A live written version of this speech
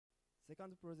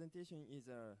Second presentation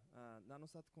is a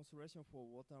Nanosat Constellation for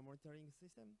water monitoring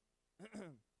system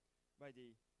by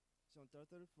the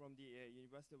Tuttle from the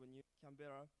University of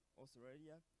Canberra,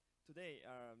 Australia. Today,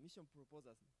 mission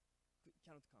proposals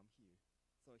cannot come here,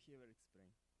 so he will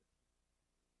explain.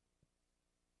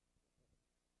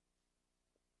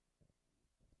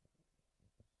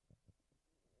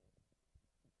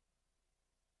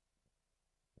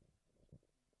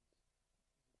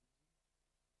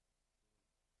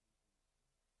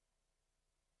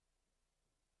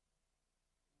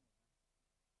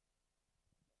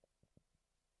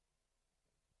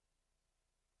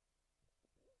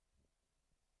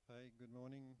 Hi, good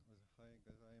morning. Hi,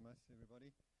 gozaimasu, everybody.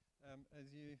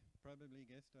 As you probably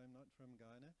guessed, I'm not from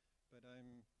Ghana, but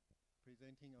I'm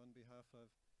presenting on behalf of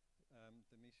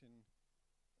the mission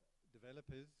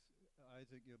developers,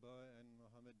 Isaac Yeboah and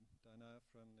Mohammed Dana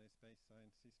from the Space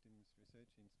Science Systems Research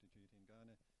Institute in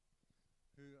Ghana,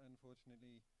 who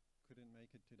unfortunately couldn't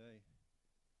make it today.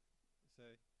 So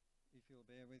if you'll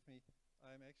bear with me,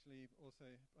 I'm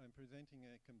presenting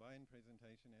a combined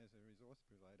presentation as a resource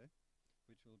provider,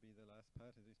 which will be the last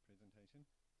part of this presentation.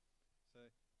 So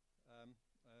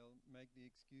I'll make the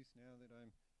excuse now that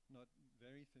I'm not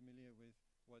very familiar with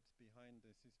what's behind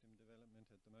the system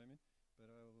development at the moment, but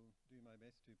I will do my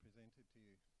best to present it to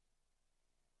you.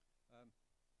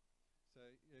 So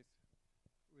yes,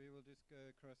 we will just go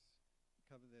across,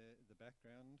 cover the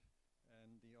background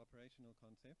and the operational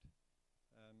concept,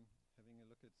 having a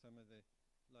look at some of the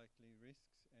likely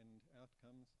risks and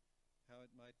outcomes, how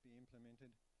it might be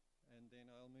implemented, and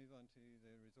then I'll move on to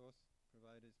the resource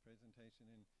provider's presentation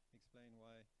and explain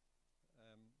why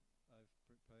I've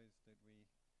proposed that we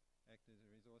act as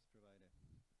a resource provider.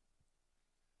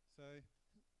 So,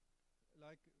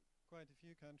 like quite a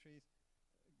few countries,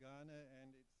 Ghana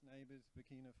and its neighbors,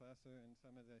 Burkina Faso and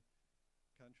some of the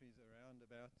countries around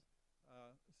about,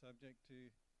 are subject to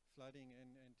flooding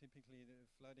and typically the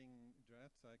flooding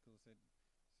drought cycles that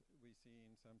we see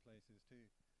in some places too.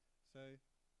 So,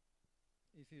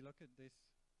 if you look at this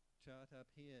chart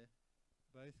up here,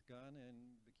 both Ghana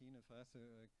and Burkina Faso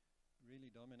are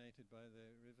really dominated by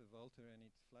the River Volta and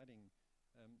its flooding.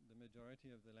 The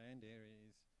majority of the land area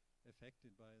is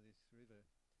affected by this river,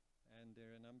 and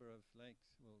there are a number of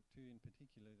lakes, well, two in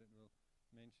particular that we'll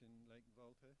mention. Lake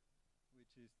Volta,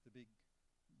 which is the big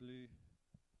blue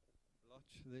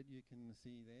blotch that you can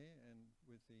see there, and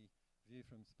with the view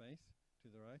from space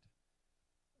to the right.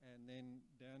 And then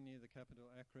down near the capital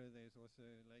Accra, there's also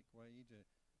Lake Waija,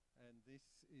 and this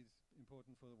is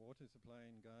important for the water supply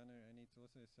in Ghana, and it's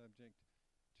also subject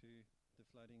to the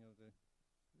flooding of the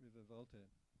River Volta.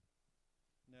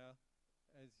 Now,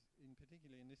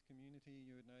 particularly in this community,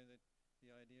 you would know that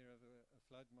the idea of a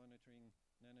flood monitoring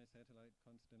nanosatellite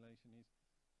constellation is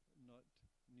not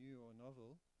new or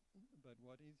novel, but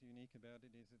what is unique about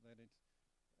it is that it's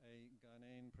a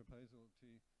Ghanaian proposal to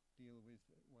deal with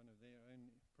one of their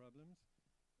own problems,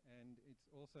 and it's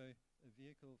also a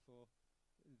vehicle for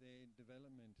their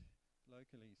development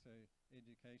locally, so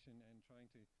education and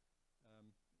trying to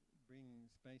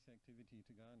bring space activity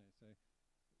to Ghana, so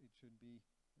it should be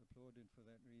applauded for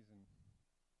that reason.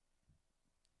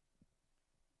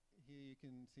 Here you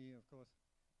can see, of course,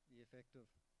 the effect of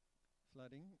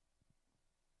flooding.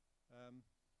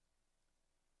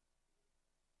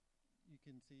 You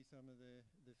can see some of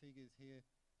the figures here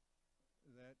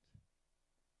that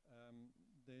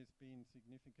there's been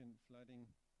significant flooding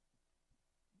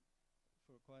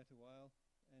for quite a while,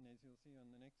 and as you'll see on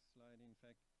the next slide, in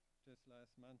fact, just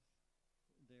last month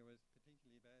there was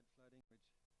particularly bad flooding which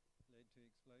led to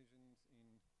explosions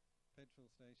in petrol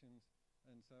stations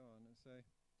and so on. And so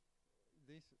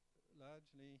this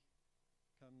largely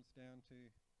comes down to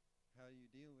how you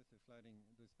deal with the flooding.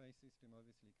 The space system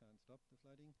obviously can't stop the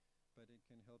flooding, but it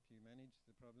can help you manage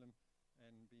the problem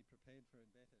and be prepared for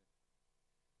it better.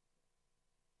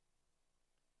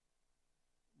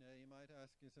 Now you might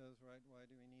ask yourselves, right, why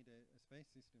do we need a space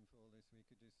system for all this? We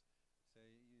could just, say,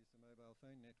 use the mobile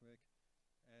phone network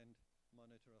and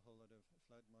monitor a whole lot of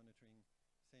flood monitoring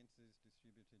sensors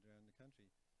distributed around the country.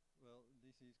 Well,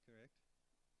 this is correct,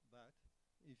 but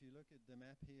if you look at the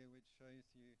map here, which shows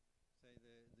you, say,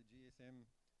 the GSM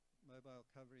mobile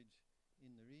coverage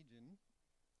in the region,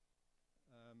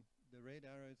 the red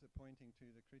arrows are pointing to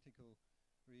the critical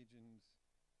regions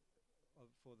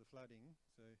for the flooding,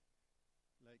 so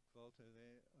Lake Volta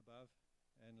there above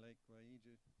and Lake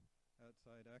Waija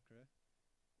outside Accra.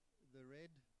 The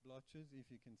red blotches, if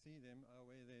you can see them, are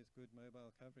where there's good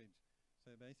mobile coverage,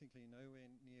 so basically nowhere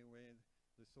near where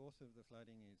the source of the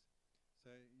flooding is.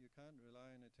 So you can't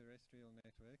rely on a terrestrial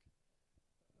network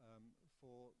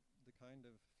for the kind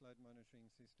of flood monitoring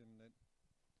system that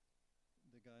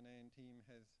the Ghanaian team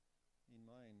has in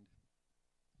mind.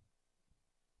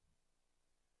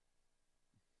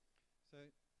 So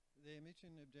their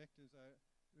mission objectives are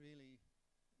really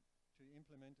to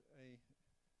implement a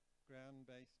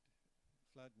ground-based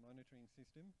flood monitoring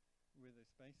system with a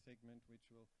space segment which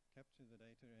will capture the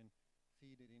data and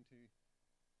feed it into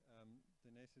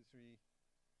the necessary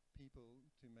people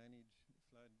to manage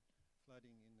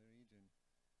flooding in the region.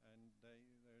 And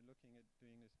they're looking at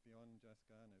doing this beyond just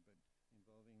Ghana, but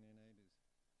involving their neighbors.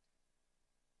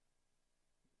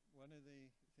 One of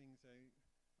the things they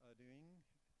are doing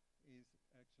is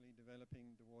actually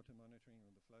developing the water monitoring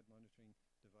or the flood monitoring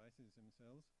devices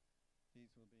themselves.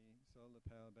 These will be solar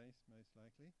power based, most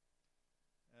likely.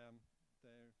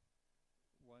 Their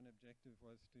one objective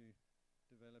was to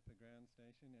develop a ground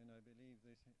station, and I believe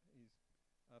this is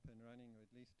up and running, or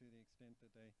at least to the extent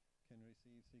that they can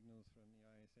receive signals from the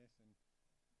ISS and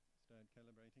start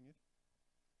calibrating it.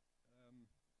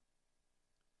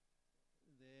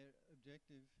 Their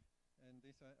objective, and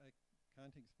this I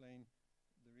can't explain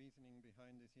the reasoning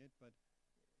behind this yet, but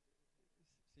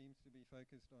seems to be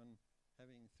focused on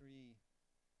having 3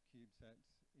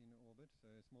 CubeSats in orbit, so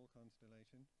a small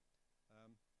constellation.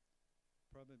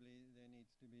 Probably there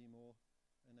needs to be more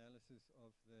analysis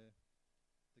of the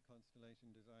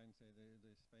constellation design, so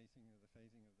the spacing or the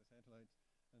phasing of the satellites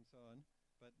and so on.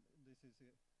 But this is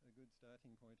a good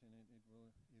starting point, and it will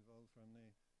evolve from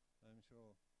there, I'm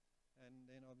sure. And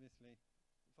then obviously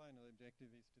the final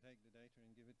objective is to take the data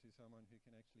and give it to someone who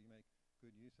can actually make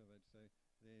good use of it, so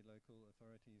their local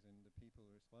authorities and the people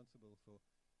responsible for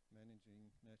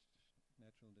managing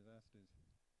natural disasters.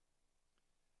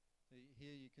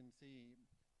 Here you can see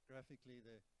graphically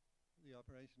the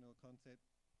operational concept.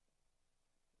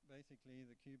 Basically,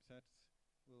 the CubeSats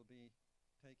will be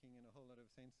taking in a whole lot of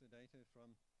sensor data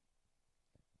from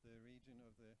the region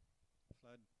of the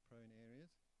flood-prone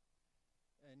areas.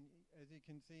 And as you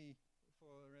can see,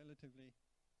 for a relatively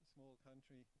small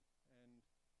country and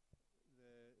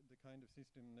the kind of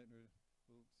system that we'll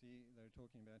see they're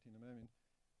talking about in a moment,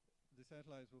 the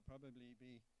satellites will probably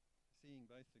be seeing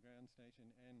both the ground station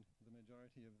and the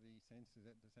majority of the sensors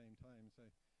at the same time. So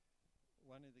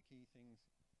one of the key things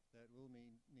that will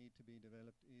need to be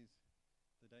developed is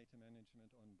the data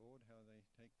management on board, how they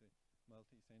take the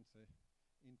multi-sensor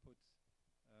inputs,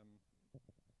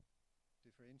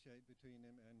 differentiate between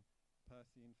them and pass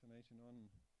the information on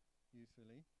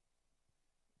usefully.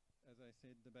 As I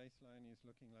said, the baseline is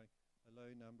looking like a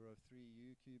low number of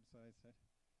 3U sized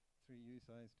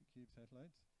cube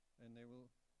satellites, and there will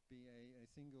be a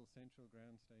single central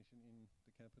ground station in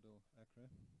the capital, Accra.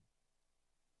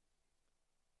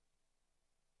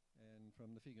 And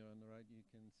from the figure on the right, you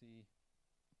can see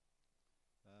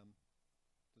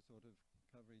the sort of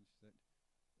coverage that,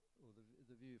 or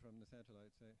the view from the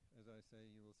satellite. So as I say,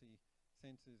 you will see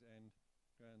sensors and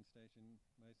ground station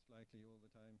most likely all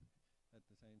the time at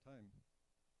the same time.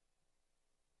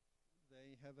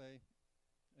 They have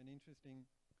an interesting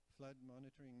flood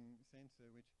monitoring sensor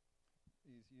which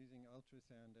is using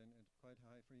ultrasound and at quite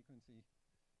high frequency,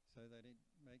 so that it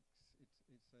makes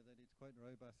it's quite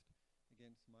robust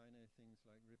against minor things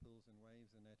like ripples and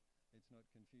waves, and that it's not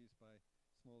confused by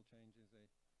small changes. They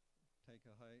take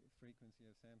a high frequency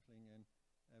of sampling and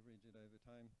average it over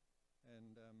time,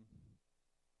 and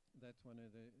that's one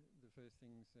of the first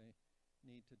things they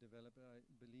need to develop. I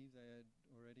believe they are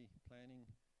already planning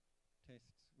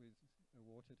tests with a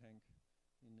water tank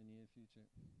in the near future.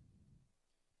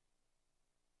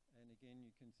 And again,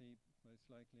 you can see most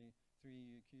likely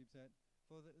 3U CubeSat.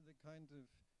 For the kinds of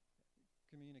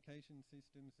communication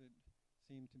systems that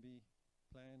seem to be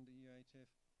planned at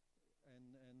UHF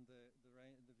and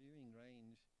the viewing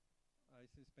range, I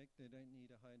suspect they don't need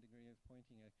a high degree of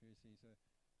pointing accuracy.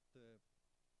 So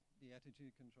the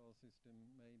attitude control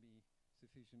system may be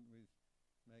sufficient with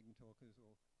magnetorquers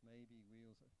or maybe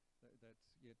wheels. That's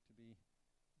yet to be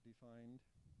defined.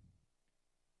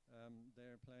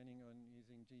 They're planning on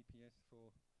using GPS for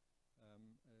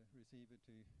a receiver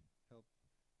to help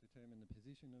determine the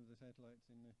position of the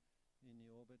satellites in the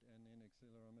orbit, and then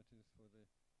accelerometers for the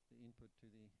input to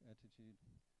the attitude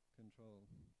control.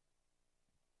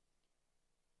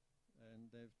 And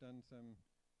they've done some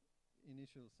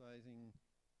initial sizing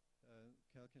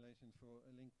calculations for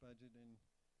a link budget, and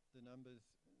the numbers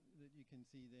that you can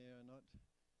see there are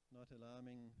not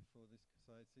alarming for this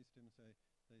size system, so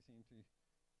they seem to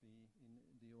be in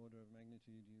the order of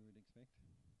magnitude you would expect.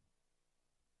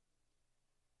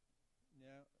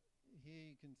 Now,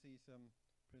 here you can see some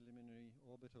preliminary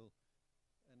orbital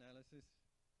analysis,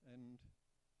 and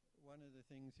one of the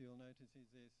things you'll notice is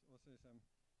there's also some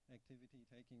activity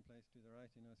taking place to the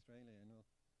right in Australia, and we'll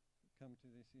come to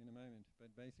this in a moment.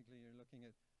 But basically you're looking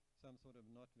at some sort of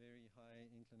not very high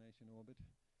inclination orbit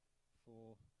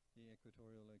for the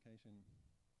equatorial location.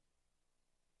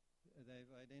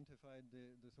 They've identified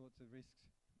the sorts of risks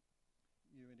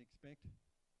you would expect,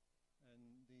 and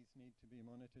these need to be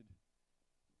monitored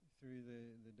through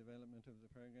the development of the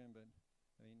program. But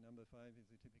I mean, number 5 is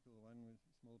a typical one with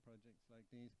small projects like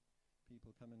these.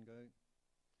 People come and go.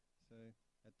 So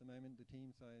at the moment the team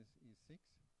size is 6.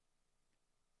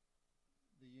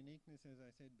 The uniqueness, as I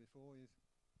said before, is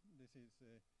this is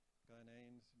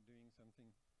Ghanaians doing something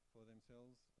for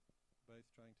themselves, both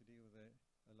trying to deal with a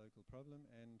local problem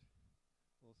and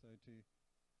also to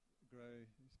grow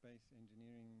space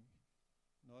engineering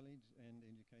knowledge and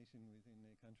education within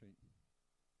their country.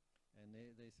 And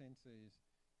their sensor is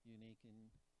unique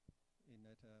in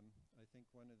that I think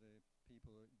one of the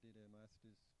people did a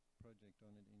master's project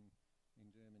on it in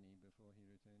Germany before he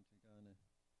returned to Ghana.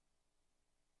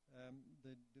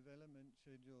 The development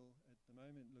schedule at the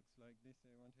moment looks like this.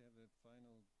 They want to have a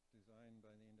final design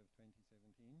by the end of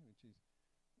 2017, which is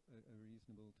a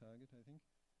reasonable target, I think.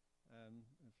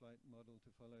 A flight model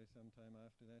to follow sometime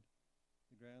after that.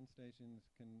 The ground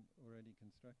stations can already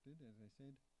constructed, as I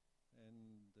said,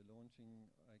 and the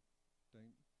launching, I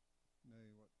don't know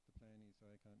what the plan is,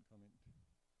 so I can't comment.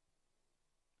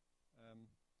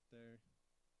 They're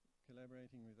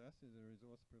collaborating with us as a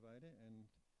resource provider and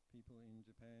people in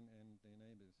Japan and their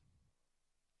neighbors.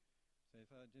 So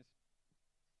if I just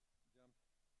jump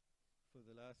for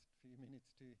the last few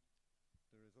minutes to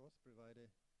the resource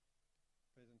provider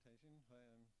presentation. Hi,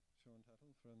 I'm Sean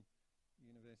Tuttle from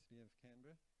University of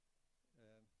Canberra.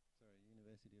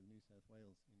 University of New South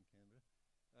Wales in Canberra.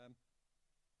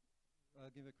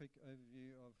 I'll give a quick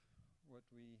overview of what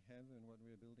we have and what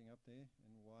we're building up there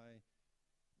and why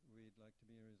we'd like to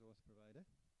be a resource provider.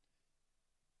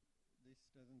 This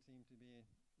doesn't seem to be an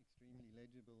extremely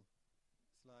legible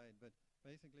slide, but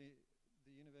basically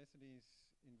the university is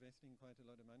investing quite a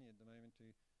lot of money at the moment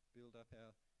to build up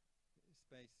our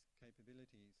space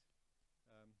capabilities.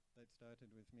 That started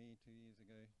with me 2 years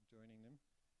ago joining them,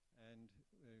 and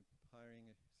we're hiring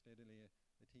steadily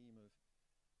a team of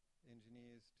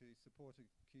engineers to support a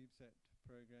CubeSat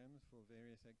programs for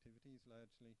various activities,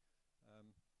 largely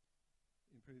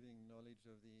improving knowledge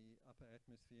of the upper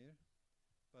atmosphere.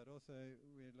 But also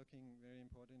we're looking very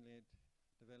importantly at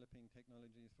developing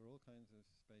technologies for all kinds of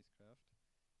spacecraft,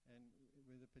 and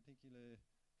with a particular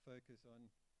focus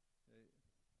on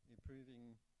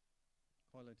improving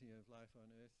quality of life on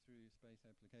Earth through space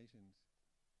applications.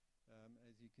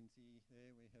 As you can see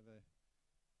there, we have a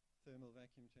thermal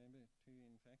vacuum chamber, 2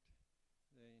 in fact.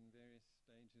 They're in various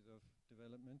stages of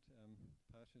development,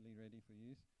 partially ready for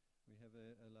use. We have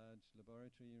a large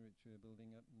laboratory which we're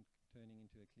building up and turning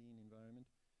into a clean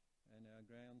environment. And our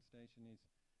ground station is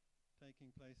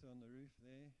taking place on the roof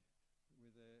there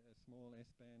with a small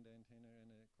S-band antenna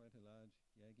and quite a large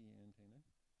Yagi antenna.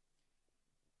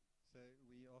 So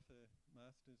we offer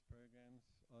master's programs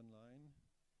online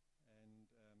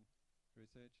and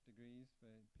research degrees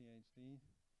for PhD.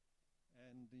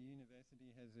 And the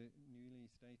university has a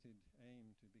newly stated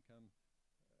aim to become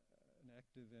an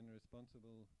active and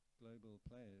responsible global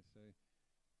player. So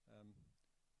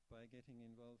by getting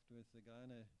involved with the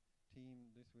Ghana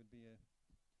team, this would be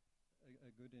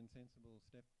a good and sensible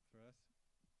step for us,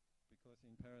 because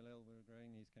in parallel we're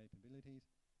growing these capabilities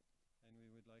and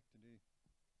we would like to do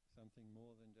something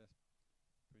more than just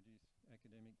produce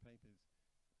academic papers,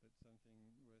 but something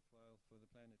worthwhile for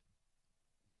the planet.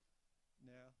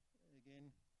 Now,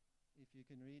 again, if you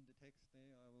can read the text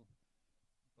there, I will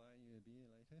buy you a beer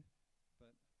later.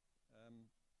 But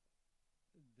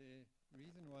the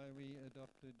reason why we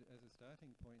adopted as a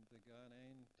starting point the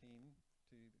Ghanaian team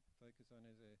to focus on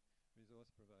as a resource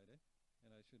provider,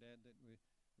 and I should add that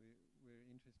we're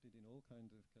interested in all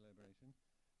kinds of collaboration,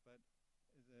 but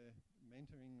as a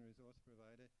mentoring resource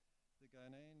provider, the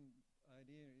Ghanaian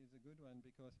idea is a good one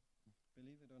because,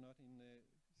 believe it or not, in the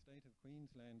state of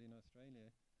Queensland in Australia,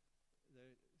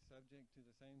 they're subject to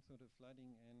the same sort of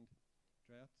flooding and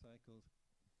drought cycles,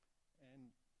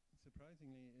 and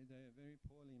surprisingly they're very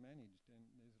poorly managed, and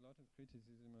there's a lot of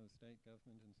criticism of state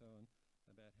government and so on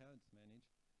about how it's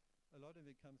managed. A lot of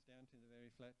it comes down to the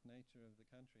very flat nature of the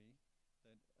country,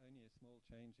 that only a small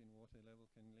change in water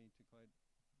level can lead to quite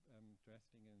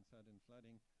drastic and sudden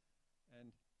flooding,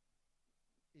 and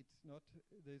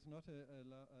there's not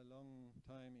a long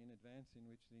time in advance in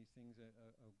which these things are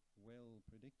well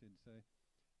predicted. So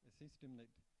a system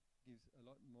that gives a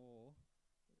lot more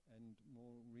and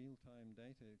more real-time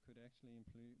data could actually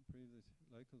improve this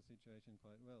local situation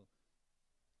quite well.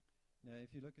 Now,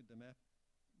 if you look at the map,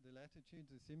 the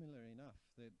latitudes are similar enough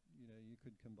that you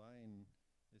could combine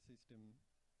a system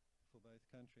for both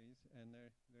countries, and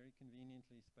they're very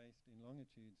conveniently spaced in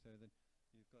longitude so that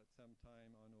you've got some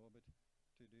time on orbit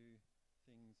to do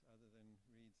things other than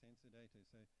read sensor data.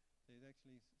 So there's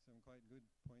actually some quite good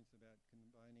points about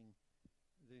combining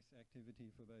this activity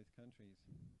for both countries.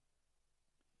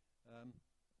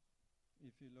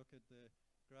 If you look at the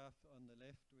graph on the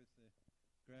left with the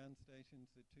ground stations,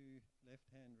 the two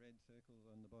left-hand red circles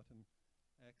on the bottom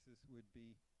axis would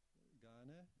be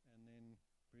Ghana, and then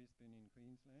Brisbane in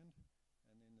Queensland,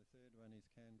 and then the third one is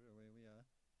Canberra, where we are.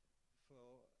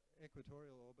 For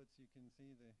equatorial orbits, you can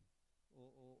see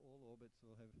all orbits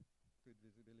will have good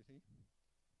visibility,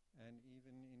 and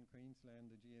even in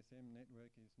Queensland, the GSM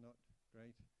network is not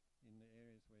great in the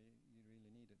areas where you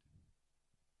really need it.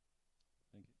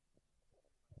 Thank you.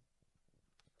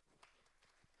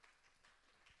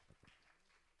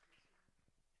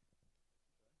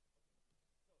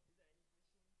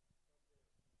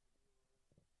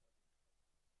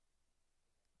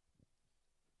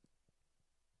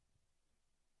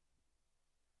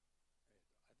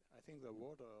 I think the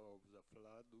water of the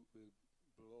flood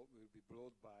will be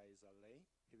blown by the rain,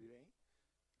 heavy rain.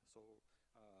 So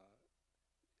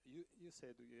you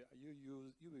said you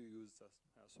will use the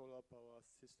solar power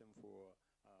system for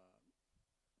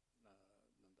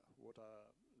water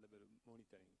level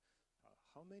monitoring.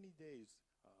 How many days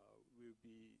will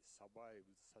be survive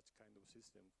such kind of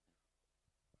system?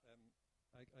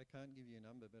 I can't give you a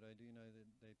number, but I do know that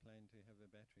they plan to have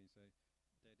a battery, so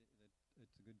that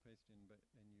it's a good question,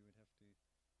 and you would have to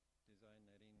design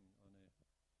that in with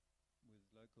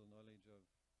local knowledge of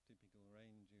typical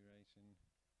rain duration.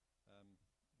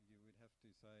 You would have to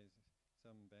size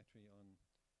some battery on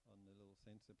the little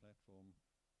sensor platform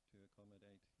to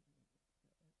accommodate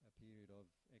a period of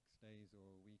X days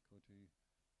or a week or two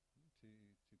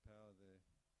to power the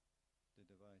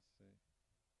device. So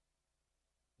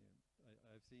yeah,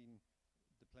 I've seen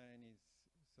the plan is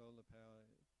solar power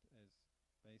as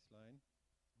baseline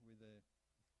with a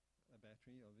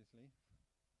battery, obviously,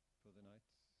 for the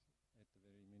nights at the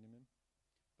very minimum.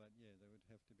 But yeah, they would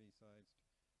have to be sized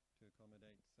to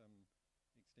accommodate some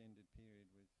extended period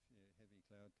with heavy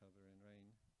cloud cover and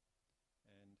rain.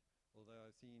 And although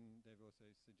I've seen they've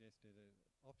also suggested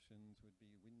options would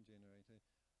be a wind generator,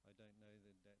 I don't know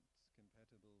that that's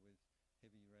compatible with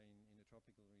heavy rain in a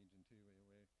tropical region too,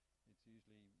 where it's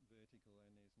usually vertical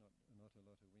and there's not a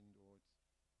lot of wind, or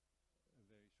it's a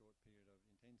very short period of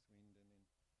intense wind, and then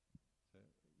so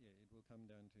yeah, it will come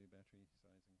down to battery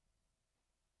sizing.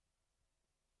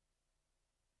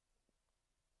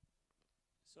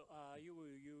 So you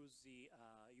will use the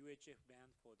UHF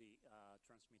band for the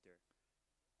transmitter.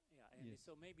 Yeah, and yes.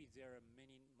 So maybe there are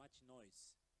much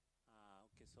noise.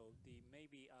 Okay, so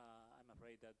maybe I'm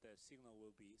afraid that the signal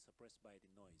will be suppressed by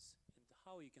the noise. And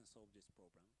how you can solve this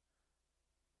problem?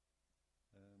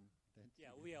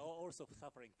 Yeah, we are also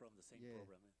suffering from the same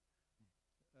problem.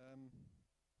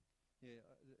 Yeah,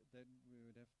 that we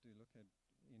would have to look at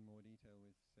in more detail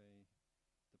with, say,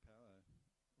 the power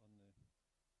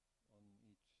on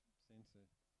each sensor.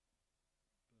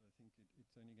 But I think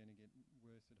it's only going to get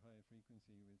worse at higher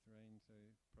frequency with rain, so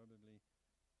probably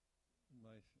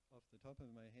off the top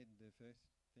of my head, the first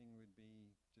thing would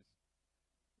be just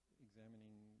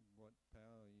examining what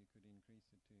power you could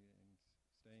increase it to and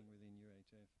staying within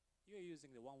UHF. You're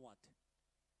using the 1 watt.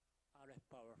 RF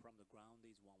power from the ground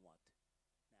is 1 watt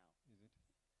now. Is it?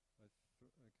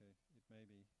 Okay, it may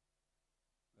be.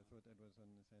 I thought that was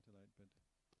on the satellite, but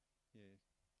yeah,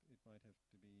 it might have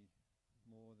to be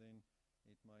more then.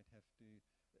 It might have to...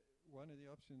 one of the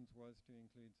options was to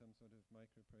include some sort of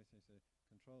microprocessor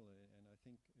controller, and I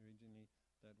think originally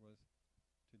that was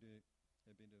to do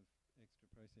a bit of extra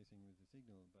processing with the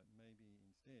signal, but maybe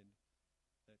instead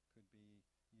that could be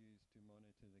used to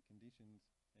monitor the conditions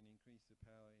and increase the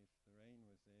power if the rain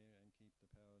was there and keep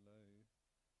the power low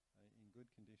in good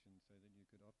conditions so that you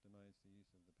could optimize the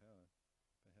use of the power,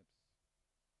 perhaps.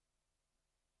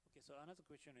 Okay, so another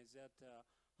question is that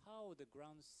how the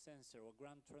ground sensor or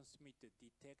ground transmitter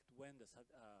detect when the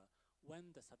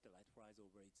satellite flies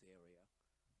over its area?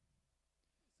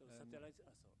 So satellites,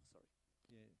 sorry.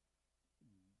 Yeah,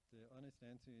 the honest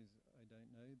answer is I don't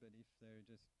know, but if they're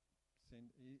just the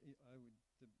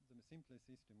simplest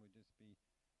system would just be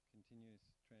continuous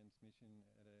transmission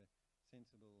at a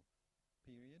sensible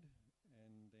period,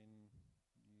 and then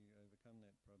you overcome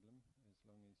that problem as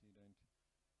long as you don't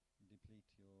deplete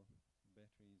your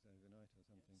batteries overnight or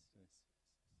something. Yes,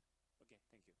 yes. Okay,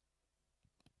 thank you.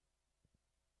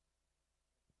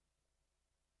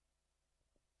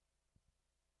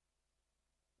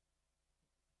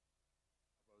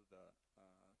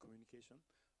 Constellation.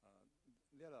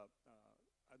 There are,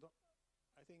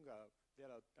 I think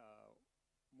there are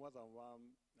more than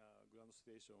one ground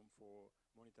station for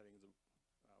monitoring the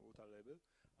water level.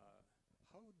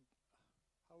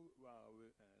 How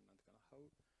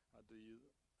do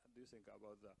you think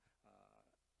about the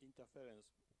interference,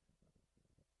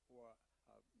 or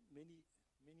many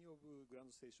of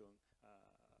ground station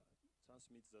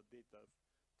transmit the data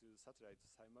to satellite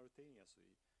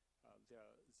simultaneously?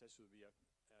 There should be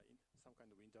some kind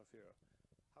of interference.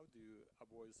 How do you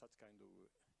avoid such kind of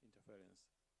interference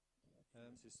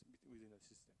within the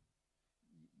system?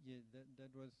 Yeah,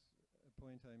 that was a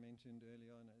point I mentioned early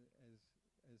on as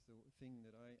the thing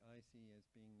that I see as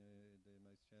being the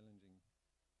most challenging,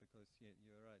 because yeah,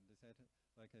 you're right.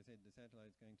 Like I said, the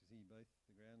satellite's going to see both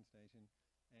the ground station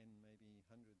and maybe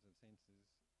hundreds of sensors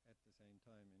at the same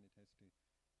time, and it has to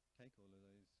take all of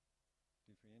those,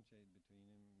 differentiate between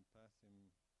them, pass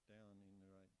them down in the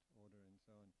right order, and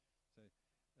so on. So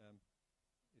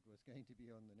it was going to be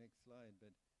on the next slide,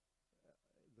 but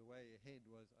the way ahead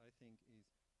was, I think, is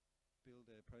build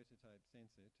a prototype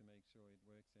sensor to make sure it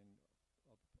works and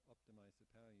optimize the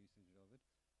power usage of it,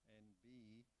 and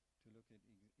B, to look at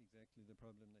exactly the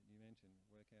problem that you mentioned,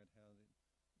 work out how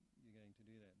you're going to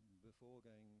do that before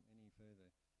going any further.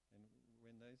 And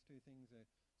when those two things are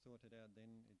sorted out,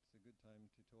 then it's a good time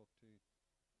to talk to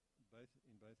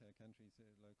both our countries'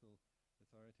 local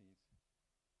authorities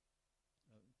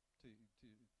to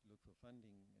look for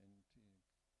funding and to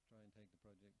try and take the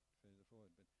project further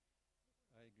forward. But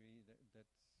I agree that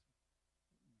that's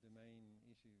the main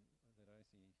issue that I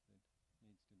see that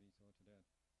needs to be sorted out.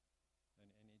 And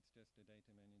it's just a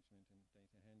data management and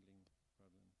data handling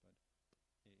problem, but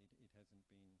it hasn't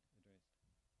been addressed.